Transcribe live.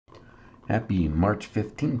Happy March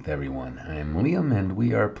 15th, everyone. I'm Liam, and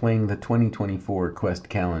we are playing the 2024 quest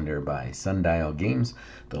calendar by Sundial Games,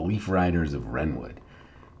 The Leaf Riders of Wrenwood.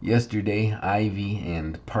 Yesterday, Ivy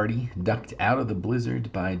and party ducked out of the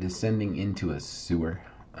blizzard by descending into a sewer.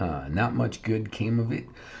 Not much good came of it.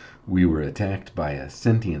 We were attacked by a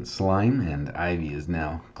sentient slime, and Ivy is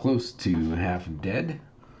now close to half dead.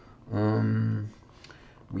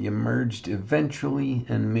 We emerged eventually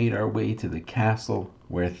and made our way to the castle,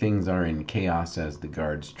 where things are in chaos as the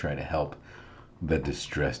guards try to help the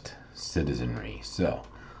distressed citizenry. So,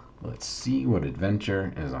 let's see what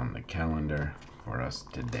adventure is on the calendar for us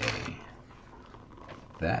today.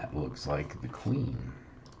 That looks like the Queen.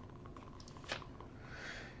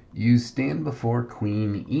 You stand before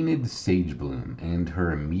Queen Enid Sagebloom and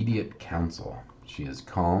her immediate council. She is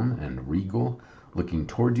calm and regal, looking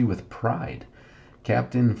toward you with pride.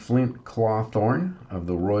 Captain Flint Clawthorne of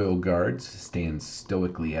the Royal Guards stands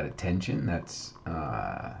stoically at attention. That's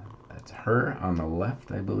her on the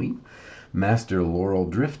left, I believe. Master Laurel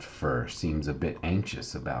Driftfur seems a bit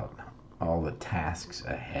anxious about all the tasks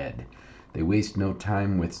ahead. They waste no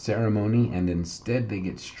time with ceremony, and instead they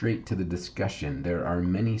get straight to the discussion. There are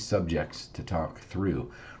many subjects to talk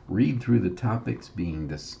through. Read through the topics being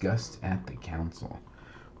discussed at the council.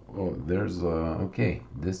 Oh, okay,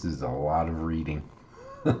 this is a lot of reading.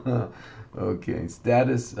 Okay,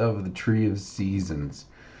 status of the Tree of Seasons.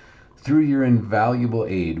 Through your invaluable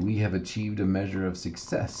aid, we have achieved a measure of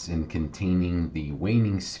success in containing the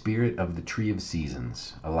waning spirit of the Tree of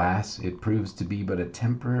Seasons. Alas, it proves to be but a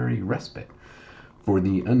temporary respite, for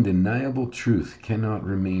the undeniable truth cannot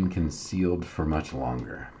remain concealed for much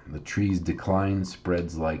longer. The tree's decline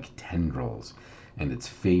spreads like tendrils, and its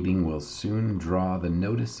fading will soon draw the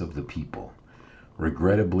notice of the people.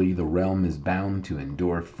 Regrettably, the realm is bound to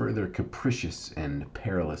endure further capricious and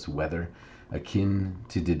perilous weather, akin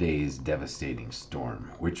to today's devastating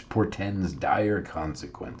storm, which portends dire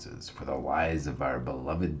consequences for the lives of our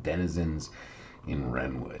beloved denizens in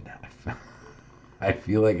Wrenwood. I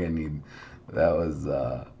feel like that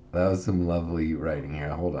was some lovely writing here.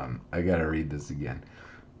 Hold on, I gotta read this again.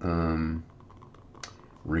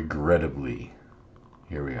 Regrettably,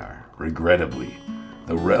 here we are. Regrettably,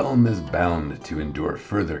 the realm is bound to endure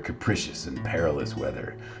further capricious and perilous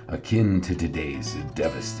weather, akin to today's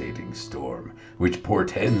devastating storm, which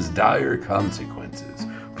portends dire consequences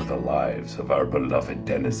for the lives of our beloved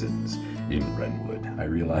denizens in Wrenwood. I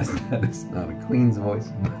realized that it's not a Queen's voice,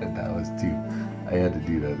 but I had to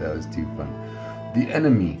do that. That was too fun. The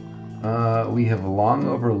enemy. We have long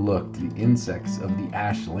overlooked the insects of the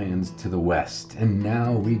ashlands to the west, and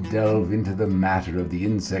now we delve into the matter of the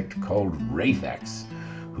insect called Wraithx,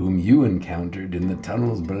 whom you encountered in the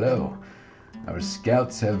tunnels below. Our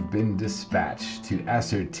scouts have been dispatched to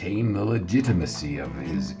ascertain the legitimacy of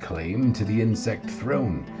his claim to the insect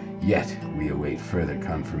throne, yet we await further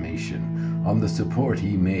confirmation on the support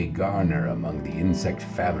he may garner among the insect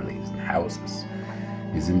families and houses.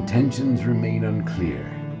 His intentions remain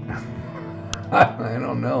unclear. I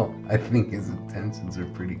don't know. I think his intentions are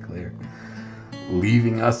pretty clear.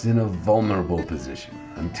 Leaving us in a vulnerable position.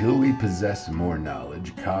 Until we possess more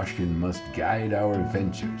knowledge, caution must guide our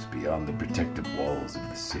ventures beyond the protective walls of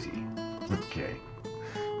the city. Okay.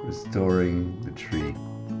 Restoring the tree.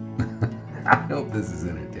 I hope this is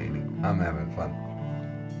entertaining. I'm having fun.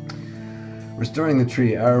 Restoring the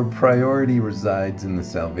tree. Our priority resides in the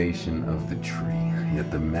salvation of the tree. Yet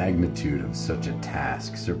the magnitude of such a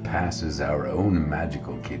task surpasses our own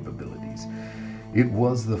magical capabilities. It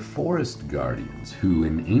was the forest guardians who,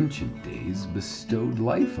 in ancient days, bestowed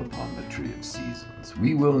life upon the Tree of Seasons.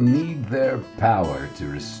 We will need their power to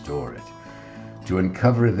restore it. To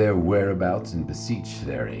uncover their whereabouts and beseech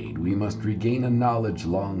their aid, we must regain a knowledge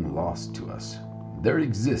long lost to us. There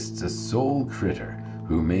exists a soul critter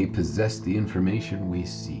who may possess the information we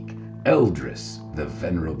seek. Eldris, the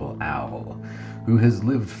venerable owl, who has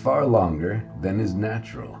lived far longer than is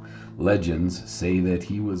natural. Legends say that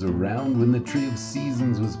he was around when the Tree of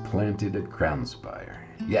Seasons was planted at Crownspire.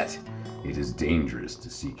 Yet, it is dangerous to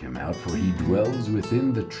seek him out, for he dwells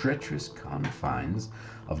within the treacherous confines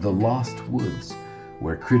of the Lost Woods,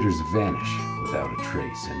 where critters vanish without a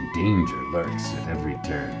trace and danger lurks at every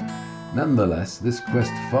turn. Nonetheless, this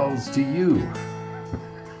quest falls to you.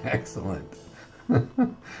 Excellent.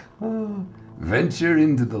 Venture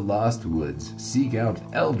into the Lost Woods, seek out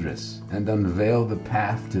Eldris, and unveil the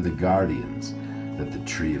path to the Guardians, that the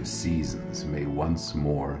Tree of Seasons may once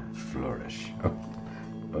more flourish.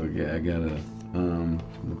 Okay, I gotta,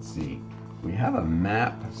 let's see. We have a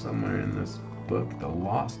map somewhere in this book. The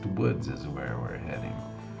Lost Woods is where we're heading.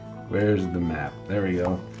 Where's the map? There we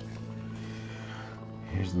go.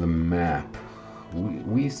 Here's the map.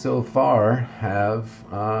 We so far have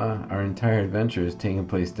our entire adventure is taking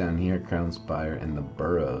place down here, Crown Spire and the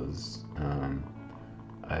Burrows.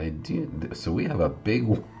 So we have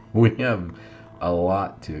we have a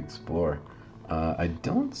lot to explore. I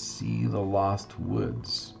don't see the Lost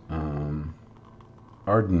Woods.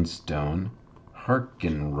 Ardenstone,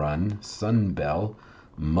 Harkin Run, Sunbell,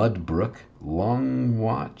 Mudbrook, Long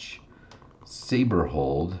Watch,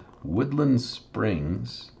 Saberhold, Woodland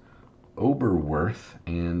Springs, Oberworth,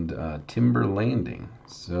 and Timber Landing.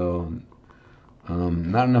 So,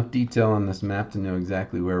 not enough detail on this map to know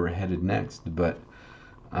exactly where we're headed next, but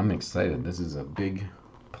I'm excited. This is a big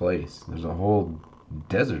place. There's a whole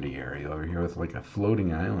deserty area over here with like a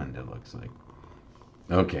floating island, it looks like.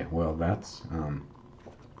 Okay, well, that's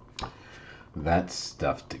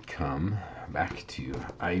stuff to come. Back to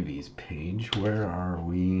Ivy's page. Where are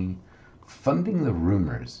we? Funding the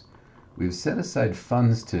rumors. We've set aside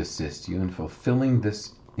funds to assist you in fulfilling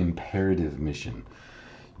this imperative mission.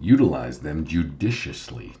 Utilize them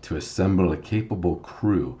judiciously to assemble a capable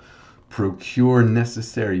crew, procure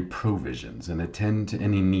necessary provisions, and attend to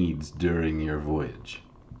any needs during your voyage.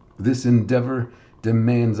 This endeavor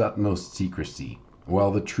demands utmost secrecy.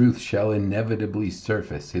 While the truth shall inevitably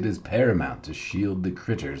surface, it is paramount to shield the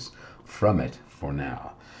critters from it for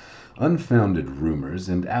now. Unfounded rumors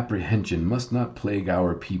and apprehension must not plague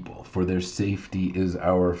our people, for their safety is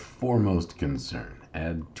our foremost concern.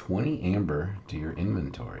 Add 20 amber to your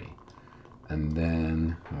inventory. And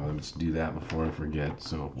then, let's do that before I forget.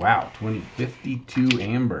 So, wow, 52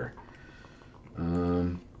 amber.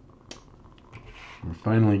 We're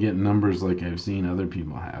finally getting numbers like I've seen other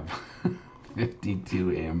people have.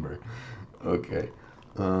 52 amber. Okay.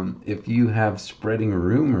 If you have spreading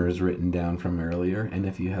rumors written down from earlier, and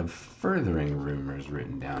if you have furthering rumors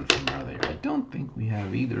written down from earlier. I don't think we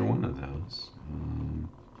have either one of those.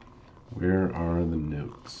 Where are the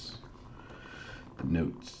notes? The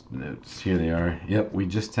notes. Here they are. Yep, we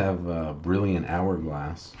just have Brilliant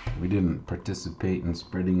Hourglass. We didn't participate in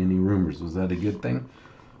spreading any rumors. Was that a good thing?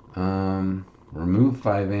 Remove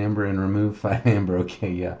 5 amber and remove 5 amber.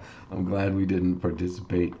 Okay, yeah. I'm glad we didn't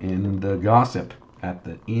participate in the gossip at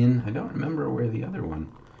the inn. I don't remember where the other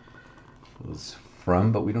one was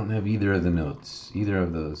from, but we don't have either of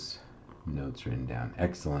those notes written down.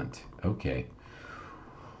 Excellent. Okay.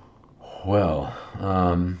 Well,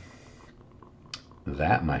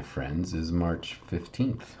 that, my friends, is March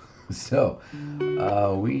 15th. So,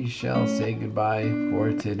 we shall say goodbye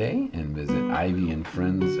for today and visit Ivy and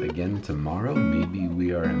friends again tomorrow. Maybe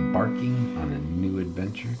we are embarking on a new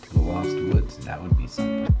adventure to the Lost Woods. That would be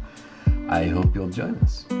something. I hope you'll join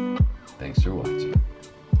us. Thanks for watching.